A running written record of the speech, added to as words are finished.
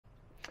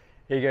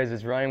Hey guys,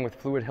 it's Ryan with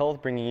Fluid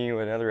Health bringing you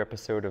another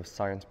episode of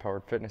Science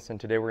Powered Fitness, and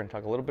today we're going to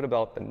talk a little bit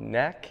about the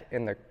neck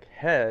and the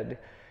head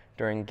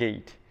during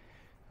gait.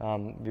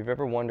 If you've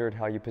ever wondered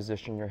how you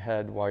position your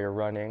head while you're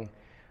running,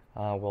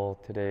 well,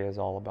 today is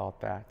all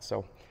about that.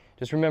 So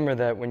just remember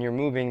that when you're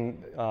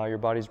moving, your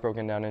body's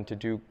broken down into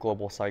two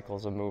global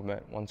cycles of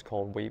movement. One's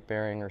called weight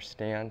bearing or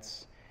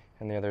stance,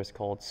 and the other is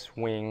called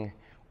swing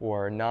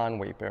or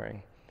non-weight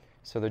bearing.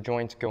 So the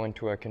joints go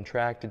into a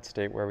contracted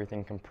state where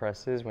everything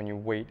compresses when you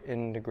weight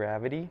into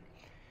gravity,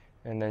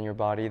 and then your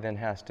body then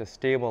has to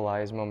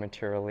stabilize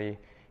momentarily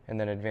and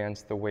then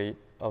advance the weight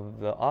of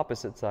the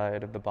opposite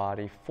side of the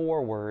body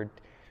forward,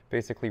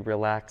 basically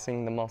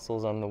relaxing the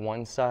muscles on the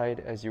one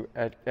side as you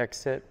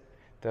exit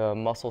the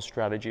muscle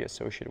strategy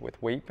associated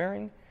with weight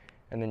bearing,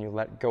 and then you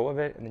let go of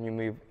it and then you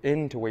move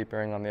into weight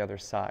bearing on the other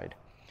side.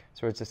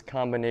 So it's this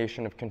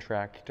combination of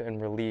contract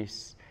and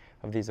release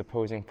of these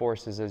opposing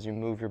forces as you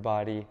move your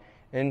body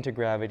into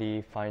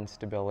gravity, find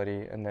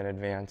stability, and then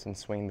advance and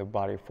swing the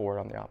body forward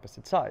on the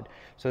opposite side.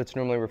 So that's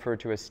normally referred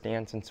to as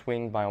stance and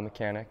swing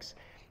biomechanics.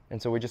 And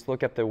so we just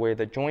look at the way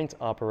the joints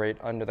operate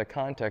under the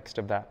context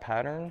of that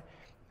pattern,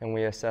 and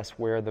we assess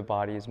where the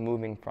body is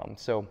moving from.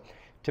 So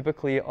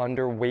typically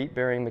under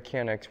weight-bearing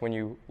mechanics, when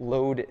you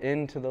load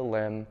into the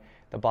limb,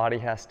 the body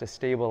has to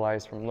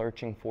stabilize from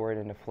lurching forward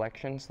into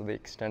flexion, so the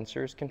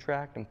extensors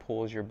contract and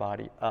pulls your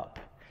body up.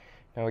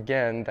 Now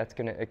again, that's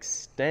going to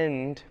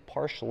extend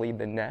partially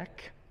the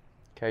neck.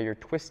 Okay, you're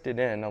twisted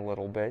in a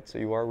little bit, so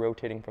you are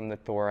rotating from the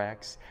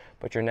thorax,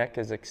 but your neck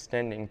is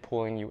extending,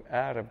 pulling you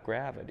out of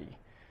gravity.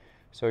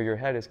 So your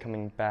head is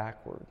coming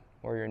backward,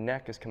 or your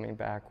neck is coming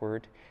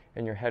backward,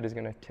 and your head is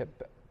going to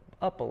tip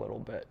up a little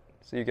bit.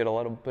 So you get a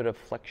little bit of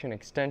flexion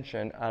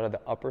extension out of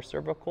the upper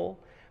cervical,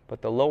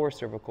 but the lower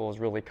cervical is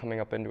really coming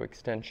up into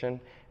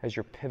extension as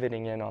you're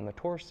pivoting in on the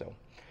torso.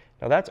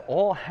 Now that's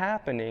all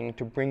happening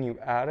to bring you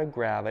out of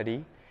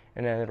gravity,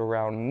 and at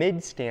around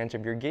mid-stance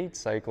of your gait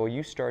cycle,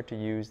 you start to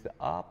use the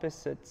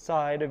opposite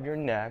side of your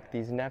neck,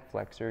 these neck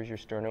flexors, your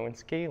sterno and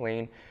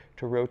scalene,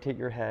 to rotate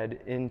your head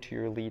into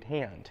your lead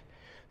hand.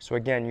 So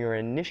again, you're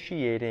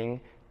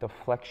initiating the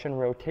flexion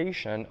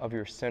rotation of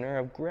your center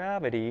of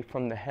gravity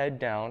from the head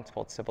down, it's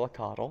called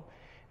civilocaudal,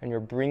 and you're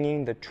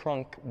bringing the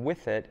trunk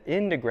with it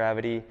into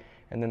gravity,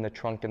 and then the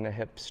trunk and the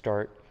hips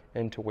start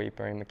into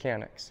weight-bearing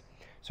mechanics.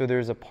 So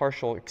there's a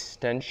partial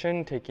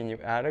extension taking you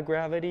out of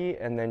gravity,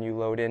 and then you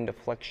load into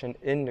flexion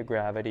into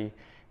gravity,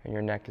 and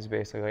your neck is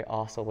basically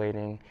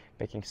oscillating,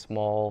 making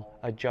small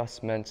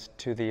adjustments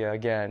to the,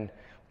 again,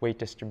 weight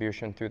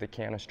distribution through the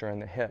canister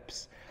and the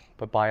hips.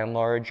 But by and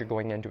large, you're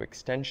going into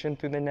extension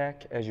through the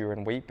neck as you're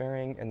in weight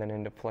bearing, and then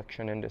into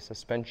flexion, into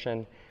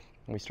suspension.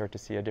 And we start to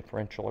see a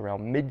differential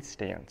around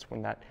mid-stance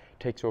when that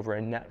takes over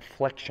a net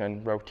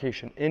flexion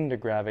rotation into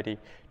gravity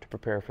to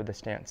prepare for the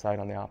stance side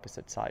on the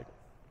opposite side.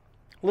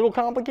 A little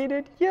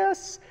complicated,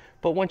 yes,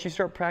 but once you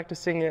start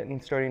practicing it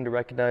and starting to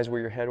recognize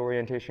where your head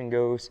orientation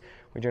goes,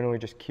 we generally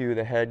just cue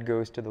the head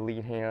goes to the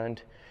lead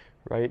hand,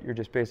 right? You're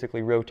just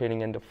basically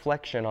rotating into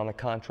flexion on the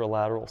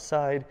contralateral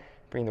side,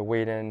 bring the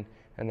weight in,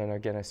 and then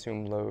again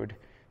assume load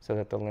so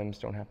that the limbs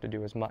don't have to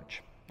do as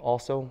much.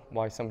 Also,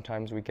 why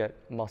sometimes we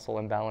get muscle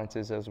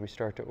imbalances as we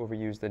start to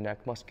overuse the neck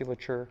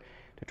musculature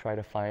to try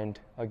to find,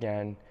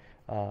 again,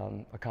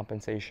 a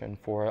compensation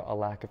for a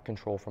lack of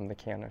control from the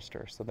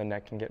canister. So the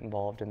neck can get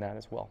involved in that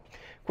as well.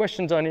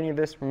 Questions on any of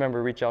this,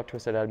 remember, reach out to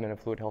us at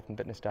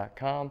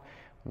admin@fluidhealthandfitness.com.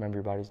 Remember,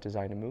 your body's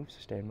designed to move, so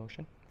stay in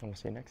motion, and we'll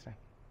see you next time.